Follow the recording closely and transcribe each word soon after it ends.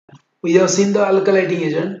We have seen the alkylating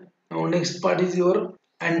agent. Now next part is your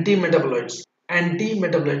anti-metabolites.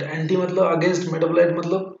 Anti-metabolite, anti मतलब against, metabolite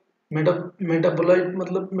मतलब metabolite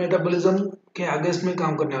मतलब metabolism के against में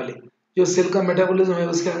काम करने वाले, जो सेल का मेटाबॉलिज्म है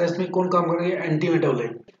उसके अगेंस्ट में कौन काम करेंगे, anti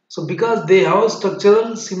metabolite. So because they have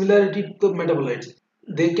structural similarity to the metabolites,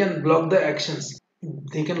 they can block the actions,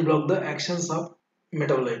 they can block the actions of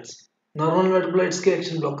metabolites. Normal metabolites के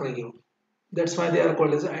action block करेंगे वो. That's why they are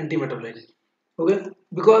called as anti-metabolites. Okay,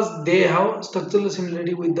 because they have structural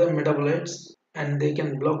similarity with the metabolites and they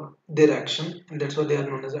can block their action, and that's why they are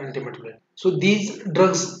known as anti-metabolites. So these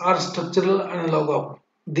drugs are structural analog of,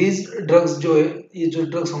 these drugs जो है, ये जो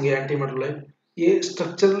drugs होंगे anti-metabolite, ये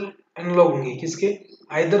structural analog होंगे किसके,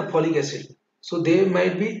 either folic acid. So they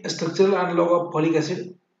might be a structural analog of folic acid,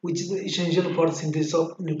 which is essential for synthesis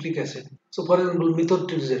of nucleic acid. So for example,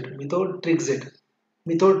 methotrexate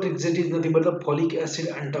is nothing but the folic acid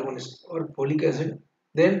antagonist or folic acid.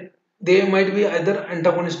 Then they might be either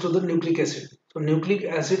antagonist to the nucleic acid. So nucleic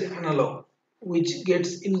acid analog which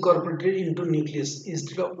gets incorporated into nucleus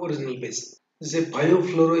instead of original base. जैसे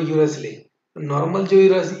 5-fluorouracil है. Normal जो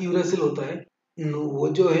uracil होता है वो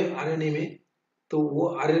जो है RNA में, तो वो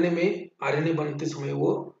आरएनए में आरएनए बनते समय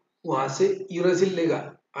वो वहां से यूरासिल लेगा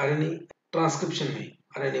आरएनए ट्रांसक्रिप्शन में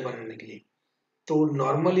आरएनए बनने के लिए. तो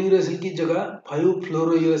नॉर्मल यूरेसिल की जगह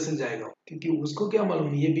 5-फ्लोरो जाएगा, क्योंकि उसको क्या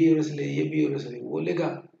मालूम ये भी यूरेसिल है ये भी यूरेसिल है, वो लेगा.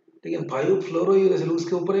 लेकिन 5-फ्लोरो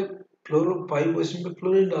उसके ऊपर एक फ्लोरो 5 पोजीशन पे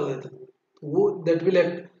फ्लोरीन डाल देता है, तो वो that will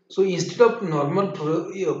act. So instead of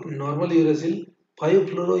normal uracil,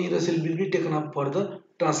 5-फ्लोरो will be taken up for the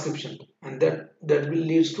transcription, and that will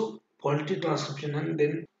leads to faulty transcription. And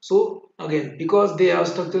then so again, because they have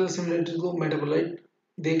structural similarity to metabolite,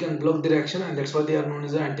 they can block their action, and that's why they are known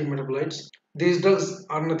as anti-metabolites. These drugs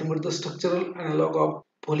are nothing but the structural analog of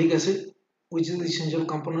folic acid, which is the essential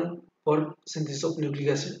component for synthesis of nucleic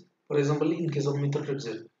acid. For example, in case of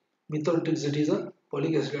methotrexate is a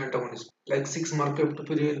folic acid antagonist, like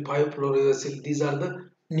 6-marketopyrin, 5-fluorouracil. These are the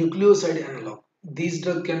nucleoside analog. These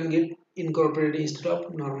drugs can get incorporated instead of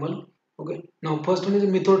normal. Okay, now first one is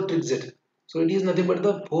methotrexate. So it is nothing but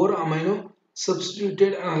the 4-amino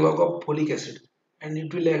substituted analog of folic acid, and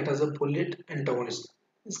it will act as a folate antagonist.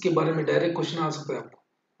 इसके बारे में direct question आ सकता है, आपको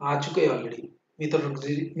आ चुका है already.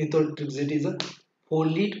 methotrexate is a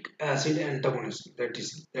folic acid antagonist.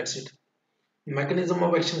 That's it. Mechanism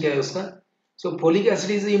of action क्या है उसका? So folic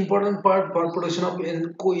acid is the important part for production of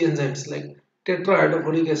coenzymes like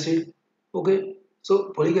tetrahydrofolic acid. Okay,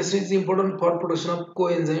 so folic acid is important for production of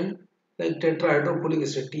coenzyme like tetrahydrofolic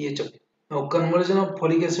acid (THF). Now conversion of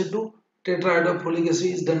folic acid to tetrahydrofolic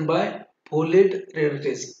acid is done by folate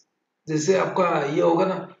reductase. जैसे आपका ये होगा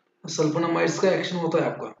ना, sulphonamides का action होता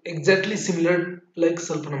है आपका exactly similar like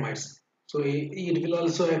sulfonamides. So it will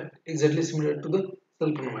also act exactly similar to the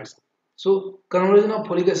sulfonamides. So conversion of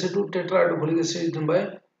folic acid to tetrahydrofolic acid is done by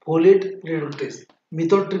folate reductase.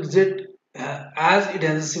 Methotrexate, as it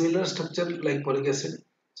has a similar structure like folic acid,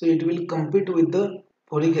 so it will compete with the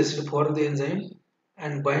folic acid for the enzyme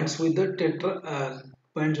and binds with the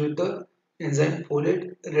enzyme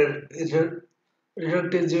folate reductase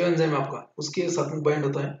जो enzyme आपका उसके साथ में bind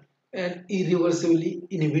होता है and irreversibly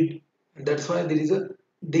inhibit. That's why there is a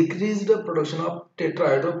decreased production of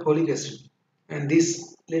tetrahydrofolic acid, and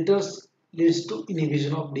this later leads to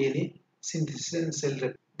inhibition of DNA synthesis and cell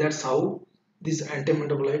death. That's how this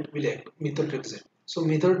antimetabolite will act, methotrexate. So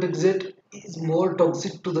methotrexate is more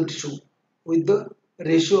toxic to the tissue with the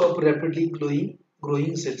ratio of rapidly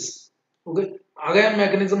growing cells. Okay, आ गया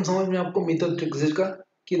mechanism समझ में आपको methotrexate का,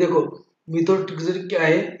 कि देखो methotrexate क्या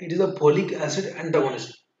है, it is a folic acid antagonist.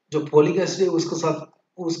 जो फोलिक एसिड है उसके साथ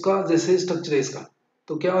उसका जैसे स्ट्रक्चर है इसका,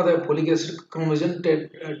 तो क्या होता है, folic acid conversion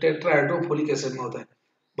tetrahydrofolic acid में होता है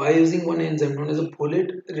by using one enzyme known as a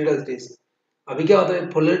folate reductase. अभी क्या होता है,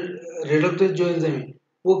 फोलेट रिडक्टेज जो एंजाइम है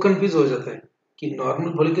वो कंफ्यूज हो जाता है कि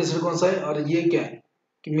नॉर्मल फोलिक एसिड कौन सा है और ये क्या है,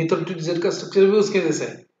 कि methotrexate का स्ट्रक्चर भी उसके जैसा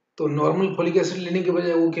है. तो नॉर्मल फोलिक एसिड लेने के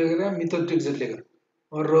बजाय वो क्या करेगा, methotrexate लेगा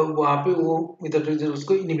और वहां पे वो methotrexate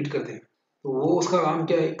उसको इनिबिट कर देगा. तो वो उसका काम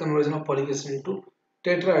क्या है, conversion of folic acid into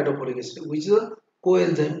tetrahydrofolic acid which is a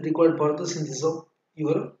coenzyme required for the synthesis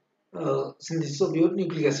of your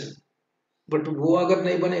nucleic acid. But वो अगर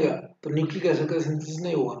नहीं बनेगा तो न्यूक्लिक एसिड का सिंथेसिस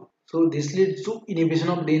नहीं होगा. So this leads to inhibition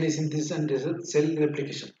of DNA synthesis and cell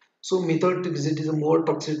replication. So methotrexate is more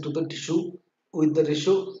toxic to the tissue with the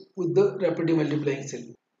ratio with the rapidly multiplying cell.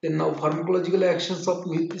 Then now pharmacological actions of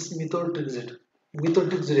this methotrexate.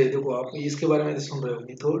 methotrexate देखो आप इसके बारे में सुन रहे हो,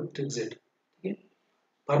 methotrexate. ठीक है,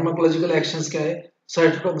 pharmacological actions क्या है,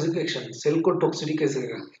 साइटोटॉक्सिक एक्शन, सेल को टॉक्सिटी कैसे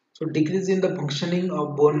करेगा. सो decrease in the functioning of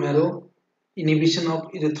bone marrow inhibition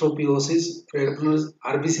of इरेथ्रोपियोसिस, red blood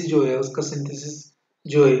RBC जो है उसका सिंथेसिस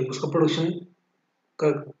जो है उसका प्रोडक्शन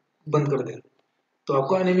कर बंद कर देगा, तो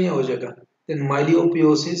आपको एनीमिया हो जाएगा। देन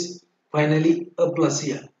माइलियोपियोसिस, फाइनली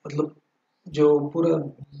अप्लासिया, मतलब जो पूरा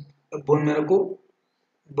बोन मैरो को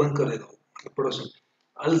बंद कर देगा मतलब production.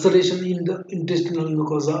 Ulceration in the intestinal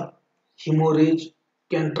mucosa, hemorrhage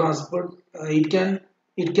can transfer, it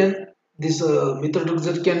can this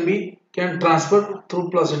methotrexate can transfer through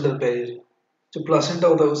placental barrier, जो प्लासेंटा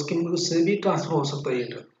होता है उसके उससे भी ट्रांसफर हो सकता है ये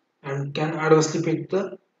drug, and can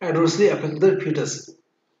adversely affect the fetus,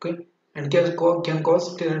 okay, and can cause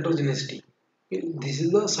teratogenicity, this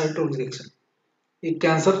is the cytotoxic, ये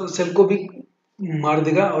कैंसर सेल को भी मार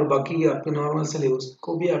देगा और बाकी आपके नॉर्मल सेल है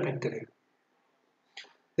उसको भी अफेक्ट करेगा।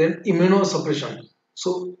 Then immunosuppression,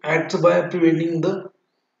 so acts by preventing the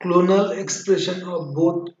clonal expression of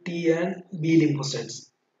both T and B lymphocytes,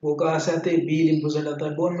 वो कहाँ से आते हैं, B lymphocyte आता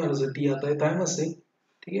है बोन मैरो से, T आता है थाइमस से,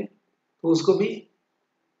 ठीक है, तो उसको भी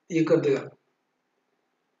ये कर देगा,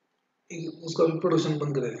 उसका भी प्रोडक्शन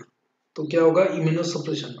बंद करेगा, तो क्या होगा,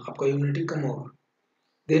 इम्यूनोसप्रेशन, आपका इम्यूनिटी कम होगा।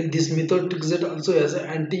 Then this methotrexate also has an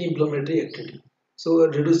anti-inflammatory activity, so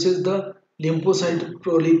it reduces the lymphocyte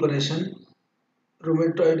proliferation,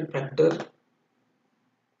 rheumatoid factor,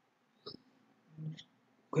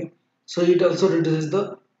 okay, so it also reduces the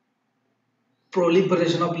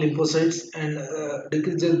proliferation of lymphocytes and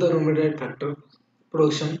decreases the rheumatoid factor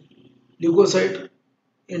production. Leukocyte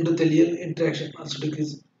endothelial interaction also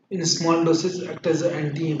decrease. In small doses act as an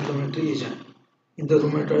anti-inflammatory agent in the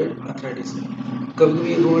rheumatoid arthritis.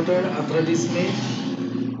 कभी-कभी rheumatoid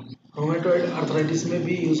arthritis में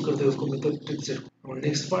भी use करते हैं उसको methotrexate को।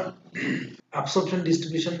 Next part, absorption,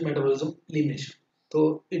 distribution, metabolism, elimination. So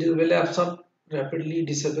it is well absorbed, rapidly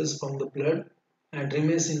disappears from the blood and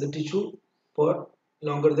remains in the tissue for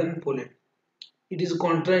longer than folate. It is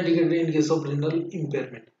contraindicated in case of renal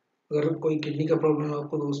impairment. अगर कोई kidney का problem है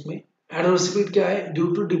आपको तो उसमें adverse effect क्या है, due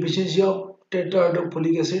to deficiency of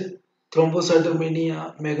tetrahydrofolic acid, thrombocytopenia,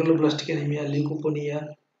 megaloblastic anaemia, leukopenia,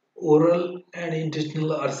 oral and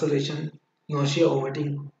intestinal ulceration, nausea, vomiting,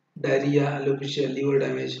 diarrhea, alopecia, liver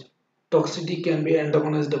damage. Toxicity can be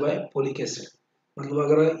antagonized by folic acid. मतलब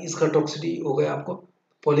अगर इसका टॉक्सिटी हो गया आपको,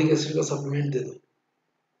 फॉलिक एसिड का supplement दे दो,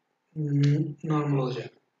 normal हो जाए।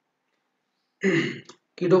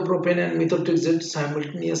 Ketoprofen and methotrexate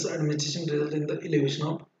simultaneous administration result in the elevation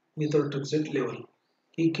of methotrexate level.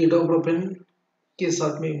 कि कीटोप्रोपेन के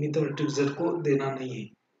साथ में methotrexate को देना नहीं है,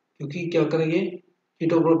 क्योंकि क्या करेंगे,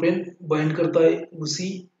 कीटोप्रोपेन बाइंड करता है उसी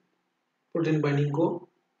प्रोटीन बाइंडिंग को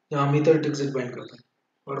जहाँ methotrexate बाइंड करता है,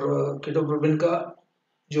 और कीटोप्रोपेन का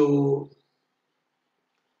जो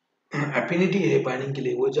एफिनिटी है बाइंडिंग के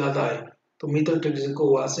लिए वो ज़्यादा है, तो methotrexate को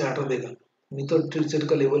वहाँ से हटा देगा, methotrexate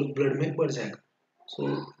का लेवल ब्लड में बढ़ जाएगा, so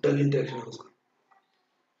drug interaction है उसका।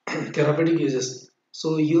 Therapeutic uses,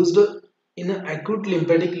 so used in acute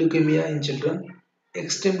lymphatic leukemia in children,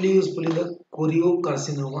 extremely useful in the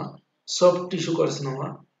choriocarcinoma, soft tissue carcinoma,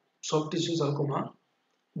 soft tissue sarcoma,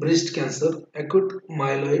 breast cancer, acute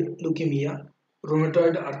myeloid leukemia,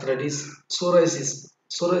 rheumatoid arthritis,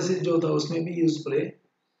 psoriasis जो था उसमें भी useful है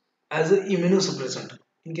as a immunosuppressant,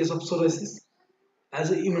 in case of psoriasis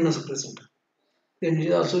as a immunosuppressant. Then it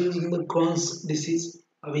is also used in the Crohn's disease.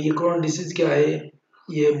 अभी ये Crohn's disease क्या है,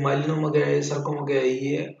 ये माइलिनोमा क्या है, sarcoma क्या है,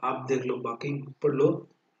 ये आप देख लो, बाकी पढ़ लो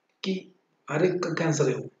कि हर एक का कैंसर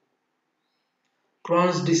है वो।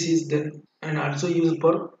 Crohn's disease then and also used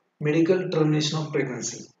for medical termination of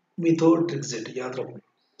pregnancy. Methotrexate याद रखो।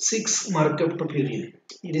 6-mercaptopurine,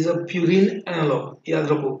 it is a purine analog, याद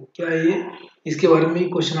रखो क्या है ये, इसके बारे में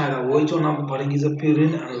क्वेश्चन आएगा, वही जो नाम पढ़ेंगे इज अ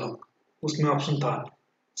प्यूरिन एनालॉग, उसमें ऑप्शन था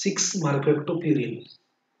 6-mercaptopurine।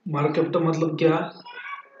 मार्केप्टो मतलब क्या,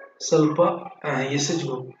 सल्फा एसएच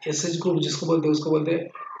ग्रुप जिसको बोलते हैं उसको बोलते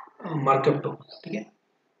हैं मार्केप्टो, ठीक है,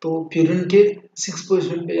 तो प्यूरिन के 6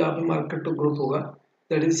 पोजीशन पे यहाँ पे मार्केप्टो ग्रुप होगा,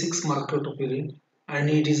 that is 6-mercaptopurine and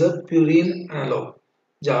it is a purine analogue.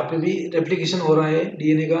 जहाँ पे भी रेप्लिकेशन हो रहा है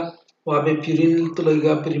डीएनए का वहाँ पे प्यूरिन तो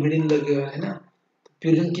लगेगा, पिरिमिडिन लगेगा, है ना, तो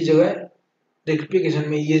प्यूरिन की जगह रेप्लिकेशन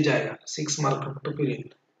में ये जाएगा 6-mercaptopurine।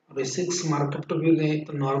 अब 6-mercaptopurine है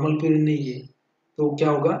तो नॉर्मल प्यूरिन नहीं है, तो क्या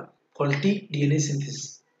होगा, faulty DNA synthesis.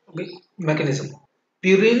 Okay, mechanism.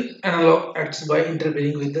 Purine analog acts by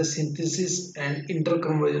interfering with the synthesis and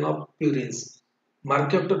interconversion of purines.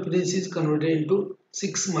 Mercaptopurine is converted into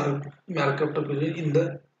 6-mercaptopurine in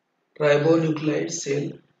the ribonucleotide cell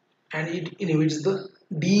and it inhibits the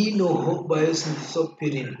de novo biosynthesis of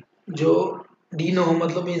purine. जो de novo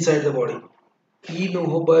मतलब inside the body, de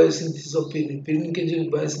novo biosynthesis of purine, purine के जो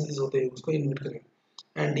biosynthesis होते हैं उसको inhibit करेगा,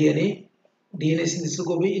 and DNA DNA synthesis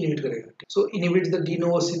को भी इनहिबिट करेगा. सो inhibit the de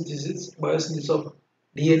novo synthesis biosynthesis of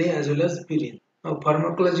DNA as well as purine. Now,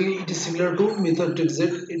 pharmacologically, it is similar to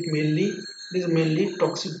methotrexate. It is mainly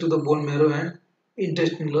toxic to the bone marrow and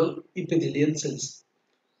intestinal epithelial cells.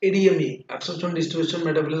 ADME, absorption, distribution,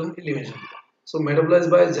 metabolism, elimination. So metabolized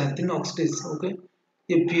by xanthine oxidase. Okay,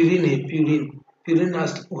 ये purine है. Purine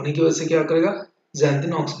होने की वजह से क्या करेगा,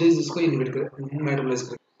 xanthine oxidase इसको inhibit करेगा, मेटाबोलाइज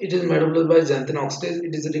करेगा. It is metabolised bye xanthine oxidase.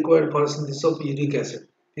 It is required for synthesis of uric acid.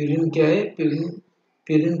 Purine क्या है,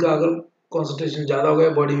 प्यूरिन का अगर कॉन्सेंट्रेशन ज़्यादा हो गया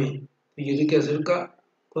बॉडी में तो यूरिक एसिड का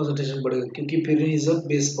कॉन्सेंट्रेशन बढ़ेगा, क्योंकि purine is a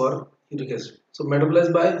base for uric acid. So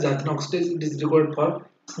metabolised bye xanthine oxidase. It is required for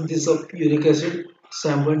synthesis of uric acid.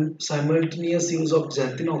 Simultaneous use of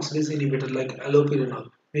xanthine oxidase inhibitor like allopurinol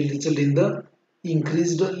will result in the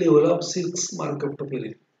increased level of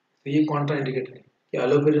 6-marketopyrin. तो ये Contra indicated है कि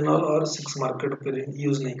allopurinol और 6-marketopyrin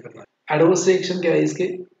use नहीं करना. Adverse reaction क्या है इसके,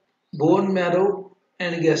 bone marrow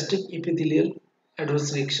and gastric epithelial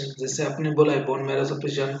adverse reaction. जैसे आपने बोला है bone marrow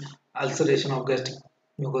suppression, ulceration of gastric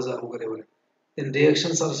mucosa वगैरह. Then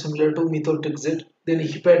reactions are similar to methotrexate. Then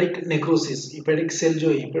hepatic necrosis, hepatic cell जो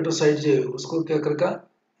है, hepatocyte जो है उसको क्या करेगा,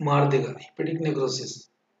 मार देगा, hepatic necrosis.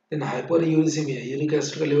 Then hyperuricemia, uric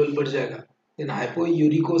acid का लेवल बढ़ जाएगा. Then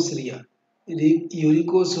hypouricosuria,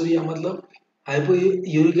 यूरिकोसुरिया मतलब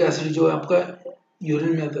हाइपोयूरिक एसिड जो आपका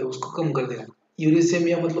यूरिन में आता है उसको कम कर देगा.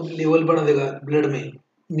 यूरिसेमिया मतलब लेवल बढ़ा देगा ब्लड में.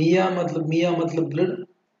 मिया मतलब ब्लड,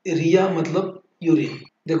 रिया मतलब यूरिन.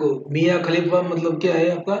 देखो मिया खलीफा मतलब क्या है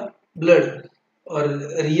आपका ब्लड, और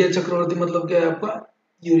रिया चक्रवर्ती मतलब क्या है आपका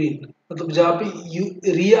यूरिन. मतलब जहाँ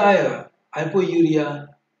पे रिया आएगा हाइपोयूरिया,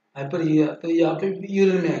 हाइपरयूरिया, तो यहाँ पे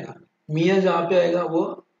यूरिन में आएगा. मिया जहाँ पे आएगा वो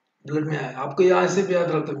ब्लड में आएगा. आपको यहाँ से भी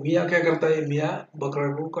याद रखता है, मिया क्या करता है, मिया बकरा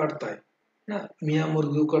को काटता है ना, मिया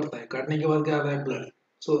मुर्गी को काटता है, काटने के बाद क्या आता है ब्लड.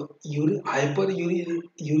 सो हाइपर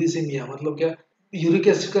यूरिसेमिया मतलब क्या, यूरिक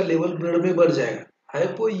एसिड का लेवल ब्लड में बढ़ जाएगा.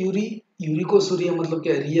 यूरिकोसूरिया मतलब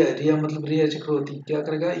क्या, रिया मतलब रिया चक्रवर्ती क्या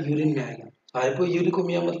करेगा, यूरिन में आएगा.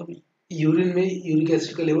 हाइपोयूरिकोमिया मतलब यूरिन में यूरिक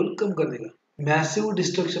एसिड का लेवल कम कर देगा. Massive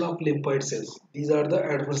destruction of lymphoid sales, these are the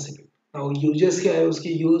adverse effect. Now uses क्या है उसकी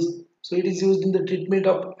use. So it is used in the treatment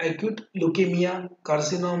of acute leukaemia,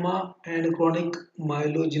 carcinoma and chronic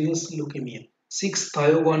माइलोजेनस leukaemia.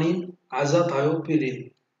 6-thiogonine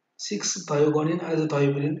azathioprine, 6-thiogonine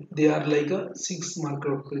azathioprine, they are like a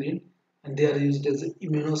 6-marker of purine and they are used as an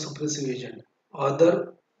immunosuppressive agent.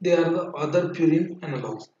 They are the other purine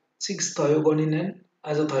analogs. 6-thiogonine and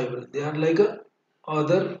azathioprine, they are like a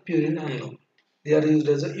other purine analog. They are used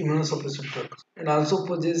as an immunosuppressive drugs and also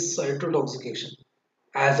possess cytotoxic action.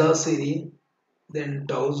 Azathioprine, then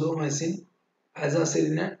tautomycin,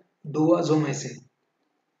 azathioprine and duazomycin.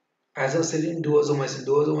 Azathioprine,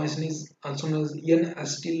 duazomycin is also known as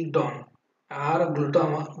N-acetylidone, are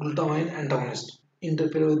glutamine antagonist.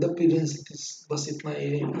 Interfere with the purine synthesis. बस इतना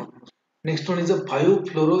ये. Next one is a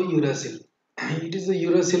 5-fluorouracil. It is a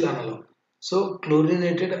uracil analog. So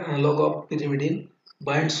chlorinated analog of pyrimidine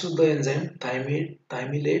binds to the enzyme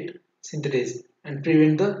thymylate synthase and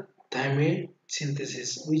prevent the thymate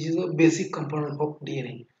synthesis, which is a basic component of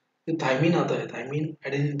DNA. जो thymine आता है, thymine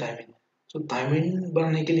adenine thymine, तो thymine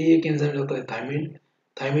बनने के लिए एक enzyme होता है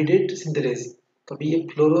थाइमिडेट सिंथेरेज. तो अभी ये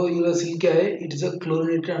फ्लोरोयूरासिल क्या है, it is a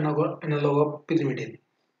chlorinated analogue of pyrimidine.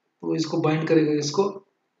 तो इसको बाइंड करेगा, इसको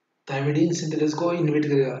thymidine synthesis को इनहिबिट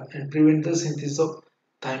करेगा and prevent the synthesis of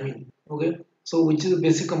thymine. Okay, so which is a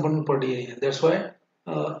basic component for DNA. That's why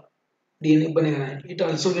DNA बनेगा नहीं. It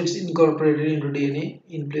also gets incorporated into DNA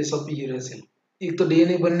in place of uracil. एक तो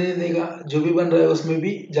DNA बनने नहीं देगा, जो भी बन रहा है उसमें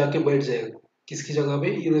भी जाके बैठ जाएगा. किसकी जगह पे,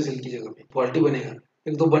 यूरेसिल की जगह पे फॉल्टी बनेगा.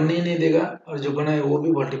 एक तो बनने ही नहीं देगा और जो बना है वो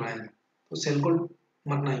भी फॉल्टी बनाएगा, तो सेल को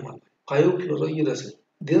मरना ही मरना. 5-fluorouracil.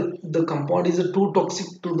 The compound is too toxic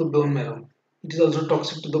to the bone marrow. It is also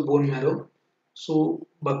toxic to the bone marrow. So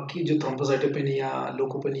बाकी जो थ्रोम्बोसाइटोपेनिया,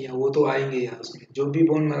 लोकोपेनिया वो तो आएंगे यहाँ उसमें, जो भी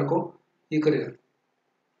बोन मैरो को ये करेगा.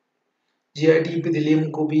 जीआईटी इपिथेलियम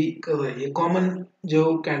को भी कर रहा है. ये कॉमन जो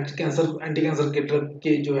कैंसर एंटी कैंसर के ड्रग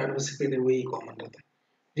के जो एडवर्स इफेक्ट है वही कॉमन रहता है.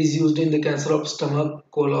 It is used in the cancer of stomach,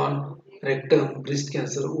 colon, rectum, breast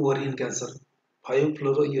cancer, ovarian cancer.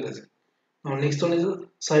 5-fluorouracil. Now next one is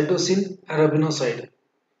cytosine arabinocyte.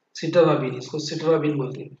 सिटाराबिन, इसको सिटाराबिन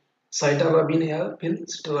बोलते हैं. साइटाराबिन या फिर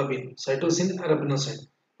सिटाराबिन. साइटोसिन अराबिनोसाइड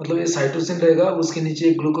मतलब ये साइटोसिन रहेगा, उसके नीचे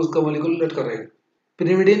एक ग्लूकोज का मॉलिक्यूल लटका रहेगा.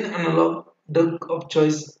 pyrimidine analog drug of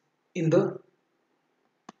choice in the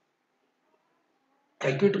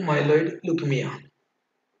acute myeloid leukemia,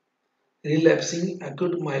 relapsing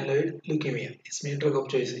acute myeloid leukemia, इसमें ड्रग ऑफ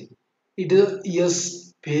चॉइस है. It is a yes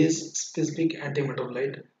phase specific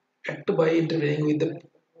antimetabolite act by interfering with the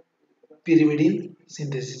pyrimidine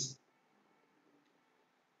synthesis.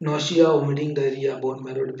 nausea, vomiting, diarrhea, bone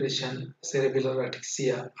marrow depression, cerebellar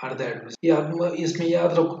ataxia are the adverse. ये आप इसमें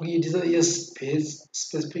याद रखो कि it is a yes phase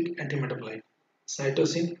specific antimetabolite,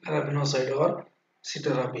 cytosine, arabinocyte और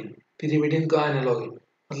सिटराबिन pyrimidine का analogue है,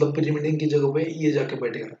 मतलब pyrimidine की जगह पे ये जाके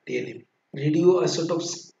बैठेगा डीएनए में. रेडियो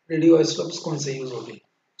आइसोटोप्स कौन से यूज होते हैं?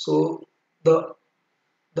 So the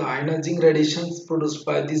the ionizing radiations produced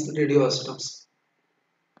by these radioisotopes.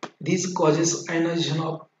 This causes ionization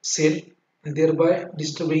of cell and thereby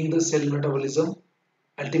disturbing the cell metabolism,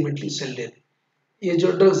 ultimately cell death. ये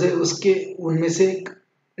जो ड्रग्स है उसके उनमें से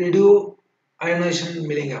रेडियो आयोनाइजेशन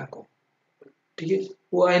मिलेंगे आपको, ठीक है.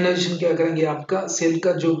 वो आयोनाइजेशन क्या करेंगे, आपका सेल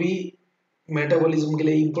का जो भी मेटाबॉलिज्म के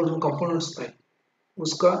लिए इंपॉर्टेंट कंपोनेंट्स होता है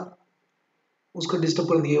उसका उसको डिस्टर्ब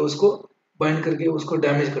कर दिए, उसको बाइंड करके उसको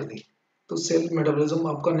डैमेज कर दिए, तो सेल मेटाबॉलिज्म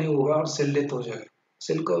आपका नहीं होगा और सेल डेथ हो जाएगा.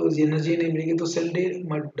 सेल को एनर्जी नहीं मिलेगी तो सेल डे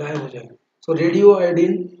डाई हो जाएगा. सो radio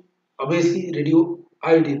iodine, obviously radio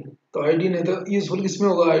iodine, तो आयोडीन है तो यूजफुल किसमें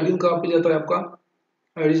होगा, आयोडीन कहाँ पे जाता है आपका,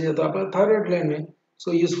 आयोडीन जाता है आपका थायराइड ग्लैंड में.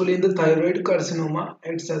 So useful in the thyroid carcinoma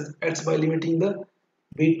acts by emitting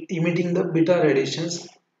the beta radiations.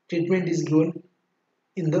 Treatment is given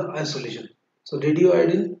in the isolation. So radio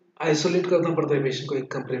iodine isolate करना पड़ता है पेशेंट को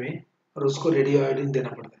एक कमरे में और उसको रेडियो आयोडीन देना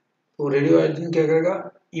पड़ता है. तो रेडियो आयोडीन क्या करेगा,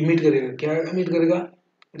 इमिट करेगा, क्या इमिट करेगा,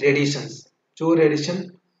 रेडिएशंस. जो रेडिएशन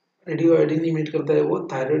रेडियो आयोडीन इमिट करता है वो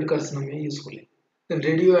थायराइड कार्सिनोमा में यूजफुल है. Then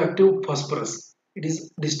radio active phosphorus, it is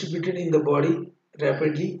distributed in the body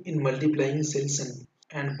rapidly in multiplying cells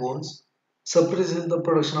and bones, suppresses the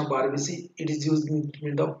production of RBC. It is used in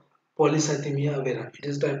treatment of polycythemia vera. It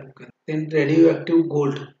is type of cancer. Then radioactive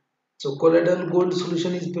gold. So colloidal gold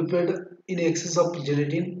solution is prepared in excess of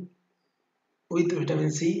gelatin with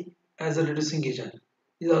vitamin C as a reducing agent.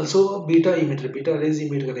 It is also a beta emitter. Beta rays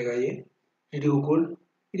emit करेगा ये radio gold.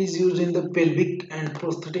 It is used in the pelvic and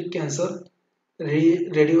prostate cancer.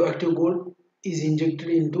 Radioactive gold is injected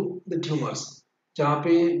into the tumors. जहाँ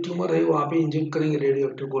पे tumour है वहाँ पे inject करेंगे radio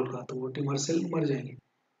active gold का, तो वो ट्यूमर सेल मर जाएंगे.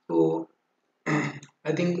 तो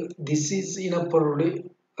I think this is enough for today.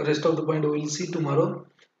 Rest of the point we will see tomorrow.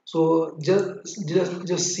 So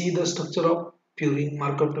just see the structure of purine,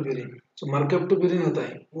 markup purine. So markup purine होता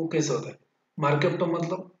है वो कैसा होता है, मार्कअप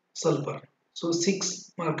मतलब सल्फर. सो 6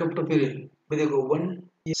 मार्कअप प्यूरिन, देखो 1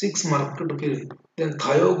 6 markup purine. Then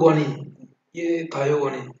थायोगोनिन, ये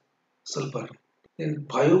थायोगोनिन sulphur. Then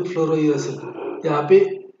 5 फ्लोरोयूरासिल, यहाँ पे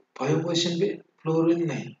 5 पोजीशन पे फ्लोरीन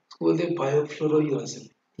नहीं, इसको बोलते हैं 5 फ्लोरोयूरासिल.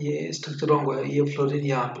 ये स्ट्रक्चर रॉन्ग है, ये फ्लोरीन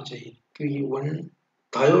यहाँ पे चाहिए क्योंकि 1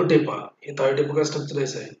 थायोटेपा, ये थायोटेपा का स्ट्रक्चर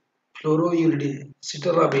ऐसा है. फ्लोरोयूरिडिन,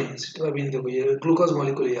 सिटराबिन, सिटराबिन देखो ये ग्लूकोज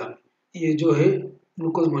मॉलिक्यूल है, यहाँ ये जो है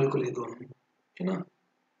ग्लूकोज मॉलिक्यूल है दोनों, है ना.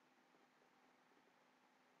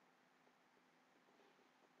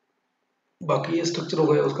 बाकी ये स्ट्रक्चर हो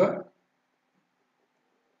गया उसका.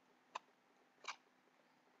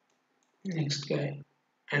 नेक्स्ट क्या है,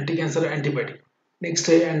 एंटी कैंसर एंटीबायोटिक. नेक्स्ट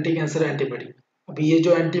है एंटी कैंसर एंटीबायोटिक. अभी ये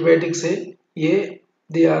जो एंटीबायोटिक्स है ये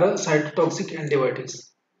they are cytotoxic antibiotics.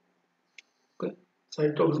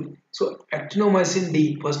 Cytotoxic. So actinomycin D,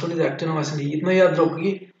 first one is actinomycin D. इतना याद रखो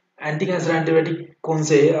कि एंटी कैंसर एंटीबायोटिक कौन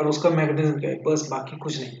से है और उसका मैकेनिज्म क्या है, बस बाकी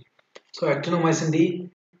कुछ नहीं. सो actinomycin D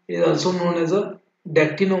is also known as a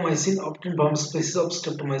dactinomycin, obtained from species of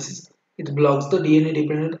streptomyces. It blocks the DNA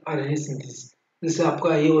dependent RNA synthesis. जिससे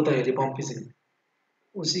आपका ये होता है रिपम्पिसिन,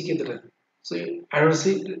 उसी की तरह. So adverse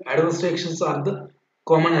reactions are the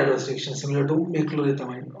common adverse reactions similar to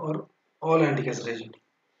meclorethamine or all anti-cancer agent.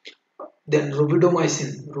 Then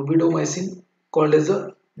rubidomycin called as a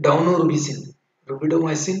daunorubicin.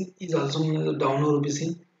 Rubidomycin is also known as a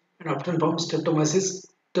daunorubicin and obtained from Streptomyces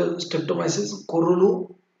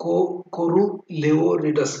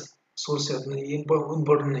coruleoridus source है अपने, ये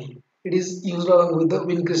important नहीं. It is used along with the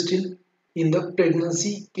vincristine in the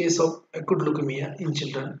pregnancy case of acute leukemia in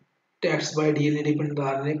children. Taxed by DNA dependent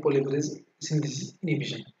RNA polymerase synthesis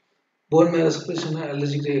inhibition. Bone marrow suppression है,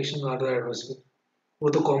 allergic reaction are the adverse. वो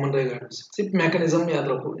तो common रहेगा. सिर्फ mechanism याद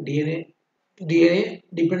रखो, DNA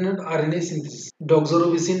dependent RNA synthesis.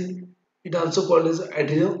 डॉक्सोरोबिसिन, it also called as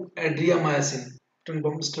adriamycin,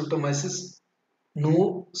 Streptomyces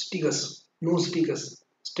noosticus,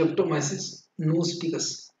 streptomyces noosticus,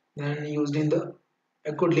 then used in the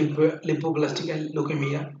acute lymphoblastic and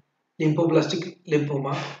leukemia, lymphoblastic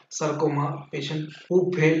lymphoma, sarcoma patient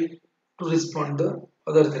who fail to respond the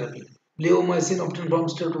other therapy. Bleomycin obtained from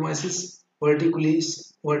Streptomyces verticillus,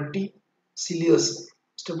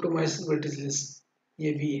 Streptomyces verticillus,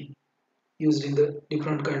 ये भी used in the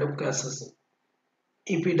different kind of cancers.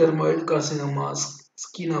 Epidermoid carcinoma,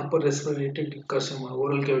 skin upper respiratory carcinoma,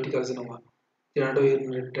 oral cavity carcinoma,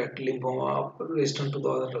 genitourinary tract lymphoma resistant to the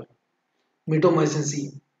other drug. Mitomycin C,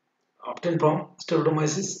 obtained from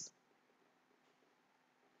streptomyces,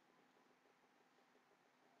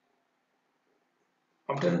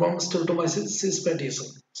 cispatium,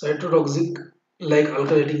 cytotoxic like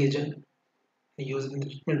alkylating agent used in the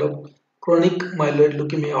treatment of chronic myeloid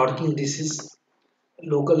leukemia, Hodgkin disease,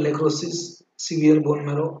 local necrosis, severe bone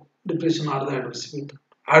marrow depression are the adverse effect.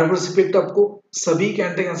 Adverse effect आपको सभी के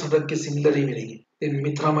anti cancer drug के similar ही मिलेंगे. Then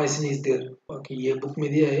मिथ्रामाइसिन is there. बाकी ये book में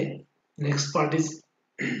दिया है. Next part is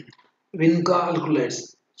विनका अल्कुलाइड्स.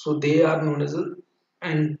 So they are known as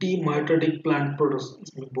anti mitotic plant products.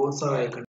 इसमें बहुत सारा है.